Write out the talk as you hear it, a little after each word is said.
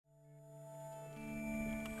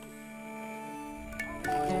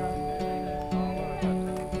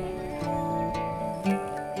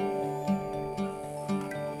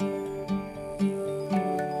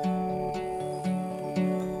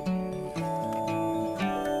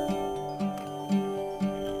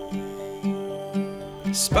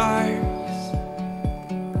sparks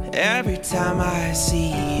every time I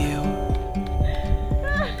see you.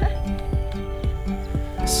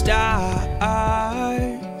 Stars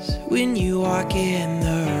when you walk in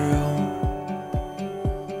the room.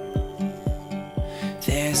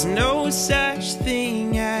 There's no such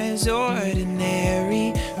thing as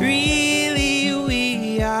ordinary. Really,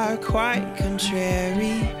 we are quite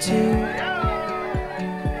contrary to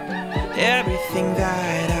everything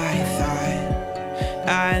that I thought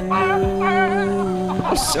I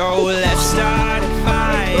knew. So let's start a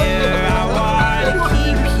fire. I wanna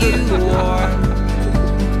keep you warm.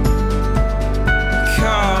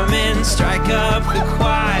 Come and strike up the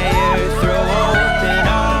choir. Throw open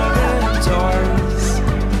all the doors.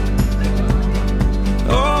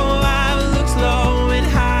 Oh, I've looked low and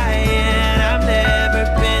high, and I've never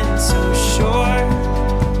been so sure.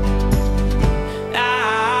 I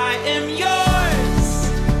am yours.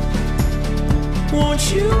 Won't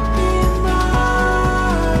you be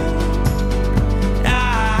mine? I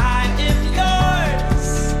am yours.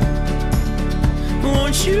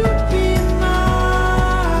 Won't you be mine?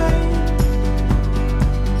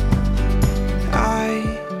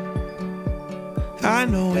 I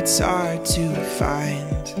know it's hard to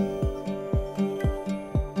find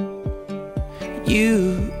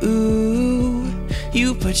you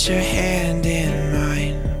put your hand in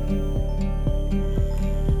mine,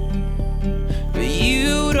 but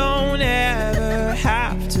you don't ever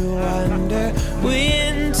have to wonder.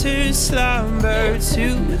 Winter slumber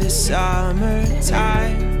to the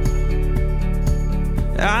summertime,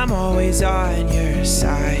 I'm always on your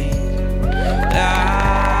side.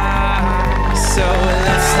 So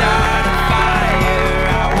let's start a fire.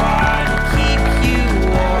 I wanna keep you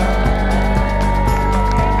warm.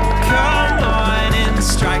 Come on and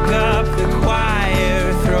strike up the choir.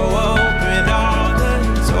 Throw open all the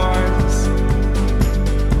doors.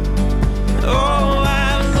 Oh,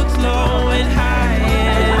 I've looked low and high,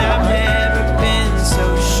 and I've never been so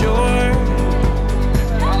sure.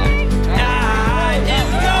 I am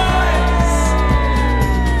yours.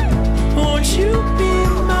 Won't you be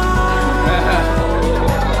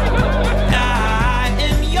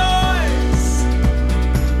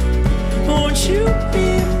you be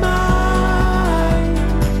mine?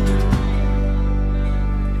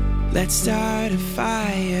 Let's start a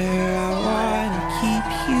fire. I wanna keep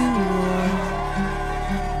you warm.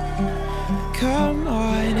 Come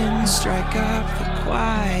on and strike up the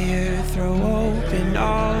choir. Throw open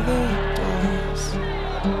all the doors.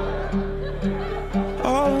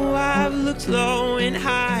 Oh, I've looked low and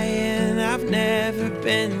high, and I've never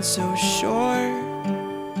been so sure.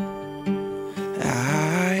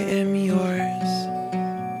 I am yours,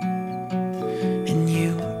 and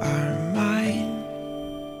you are mine.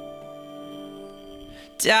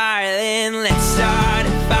 Darling, let's start